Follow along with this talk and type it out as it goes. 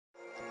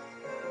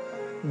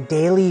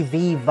Daily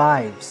V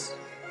Vibes.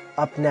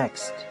 Up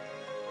next.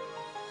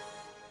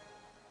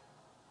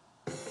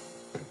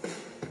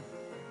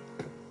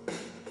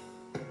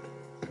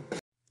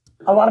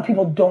 A lot of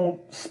people don't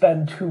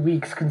spend 2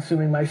 weeks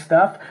consuming my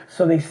stuff,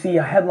 so they see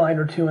a headline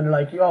or two and they're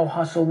like, yo,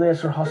 hustle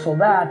this or hustle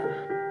that.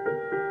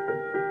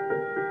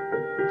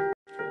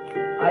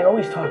 I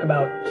always talk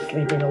about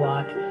sleeping a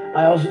lot.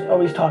 I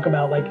always talk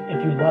about, like,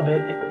 if you love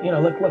it,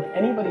 look,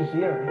 anybody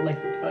here, like,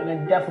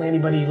 and definitely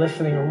anybody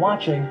listening or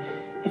watching,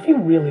 if you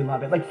really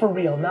love it, like, for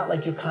real, not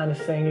like you're kind of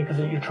saying it because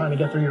you're trying to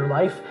get through your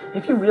life.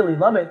 If you really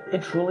love it,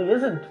 it truly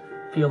isn't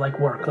feel like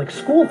work. Like,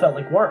 school felt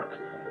like work.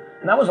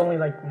 And that was only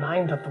like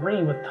 9 to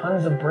 3 with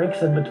tons of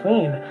breaks in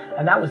between.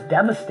 And that was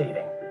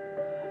devastating.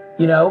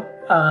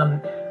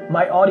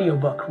 My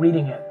audiobook,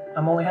 reading it,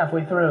 I'm only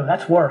halfway through.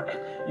 That's work.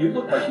 You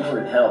look like you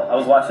were in hell. I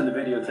was watching the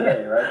video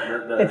today,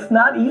 right? It's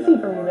not easy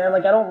for me, man.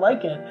 Like, I don't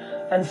like it.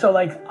 And so,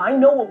 like, I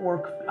know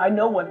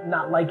what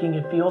not liking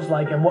it feels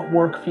like and what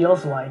work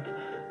feels like.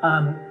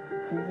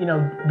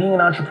 Being an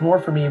entrepreneur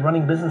for me,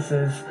 running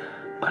businesses,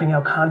 putting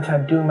out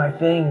content, doing my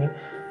thing,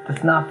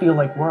 does not feel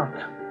like work.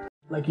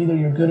 Like, either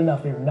you're good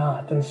enough or you're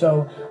not. And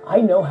so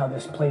I know how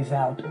this plays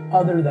out.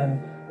 Other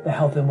than the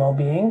health and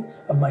well-being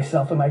of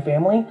myself and my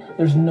family,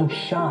 there's no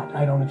shot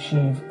I don't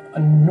achieve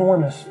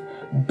enormous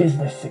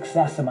business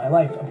success in my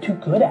life. I'm too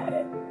good at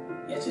it.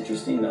 Yeah, it's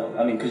interesting, though.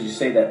 I mean, because you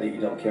say that you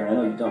don't care. I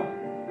know you don't.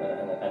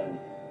 And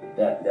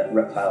that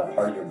reptile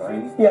part of your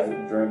brain, yeah,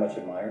 I very much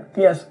admire.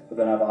 Yes. But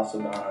then I've also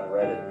gone on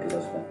Reddit,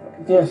 because I spent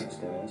my yes.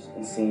 experience,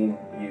 and seen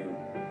you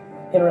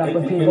interact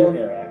with people.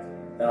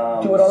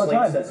 Do it all the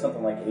time. Said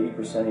something like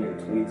 80% of your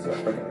tweets are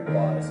freaking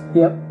replies.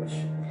 Yep. Which,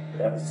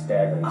 that was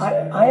staggering.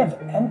 I have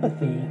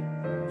empathy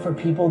for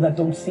people that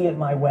don't see it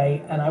my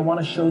way, and I want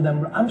to show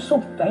them. I'm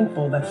so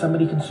thankful that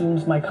somebody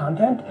consumes my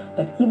content,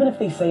 that even if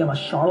they say I'm a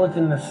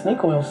charlatan and a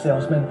snake oil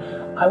salesman,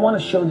 I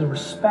want to show the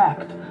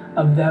respect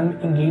of them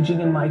engaging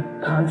in my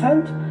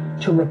content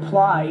to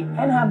reply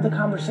and have the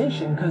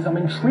conversation, because I'm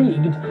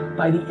intrigued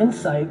by the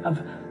insight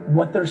of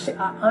what they're saying.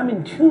 I'm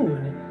in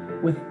tune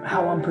with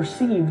how I'm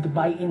perceived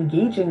by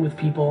engaging with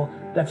people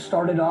that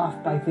started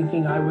off by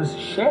thinking I was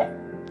shit.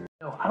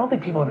 I don't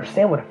think people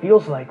understand what it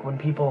feels like when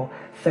people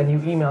send you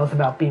emails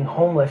about being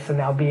homeless and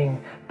now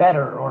being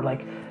better, or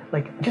like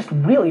just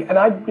really, and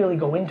I really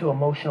go into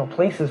emotional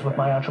places with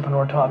my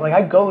entrepreneur talk. Like,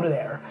 I go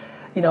there,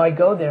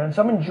 and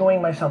so I'm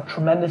enjoying myself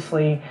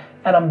tremendously,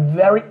 and I'm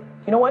very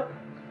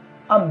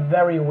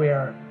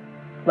aware,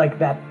 like,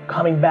 that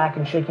coming back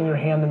and shaking your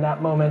hand in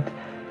that moment,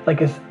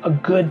 like, is a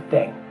good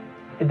thing.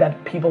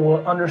 That people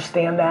will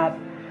understand that.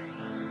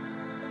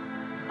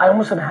 I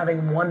almost am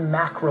having one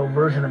macro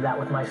version of that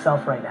with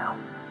myself right now.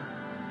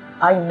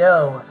 I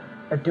know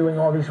that doing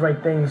all these right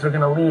things are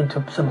going to lead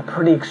to some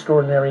pretty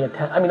extraordinary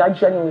attention. I mean, I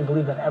genuinely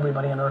believe that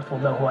everybody on earth will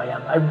know who I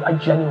am. I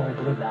genuinely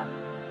believe that.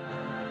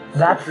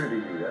 That's true to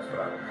you.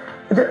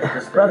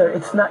 That's what brother,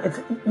 it's not.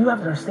 You have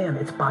to understand.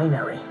 It's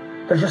binary.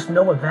 There's just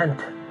no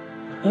event.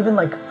 Even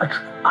like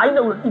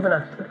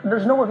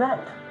there's no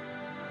event.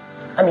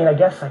 I mean, I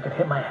guess I could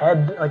hit my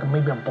head, like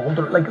maybe a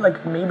boulder, like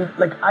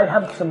I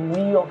have some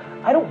real.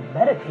 I don't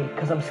meditate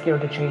because I'm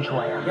scared to change who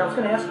I am. Yeah, I was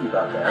going to ask you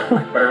about that,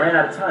 but I ran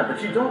out of time.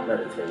 But you don't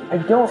meditate. I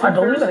don't. I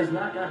believe it. He's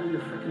not gotten you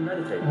to freaking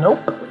meditate.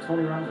 Nope. With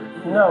Tony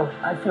Robbins. No,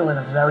 I feel in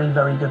a very,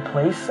 very good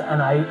place,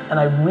 and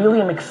I really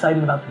am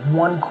excited about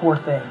one core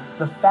thing.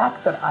 The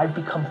fact that I've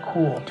become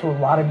cool to a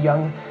lot of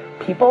young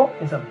people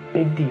is a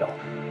big deal,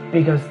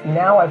 because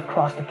now I've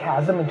crossed a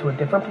chasm into a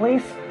different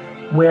place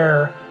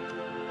where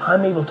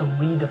I'm able to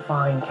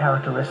redefine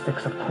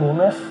characteristics of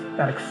coolness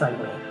that excite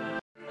me.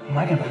 I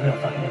might have a real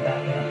fucking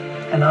impact,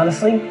 man. And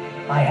honestly,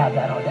 I have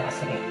that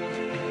audacity.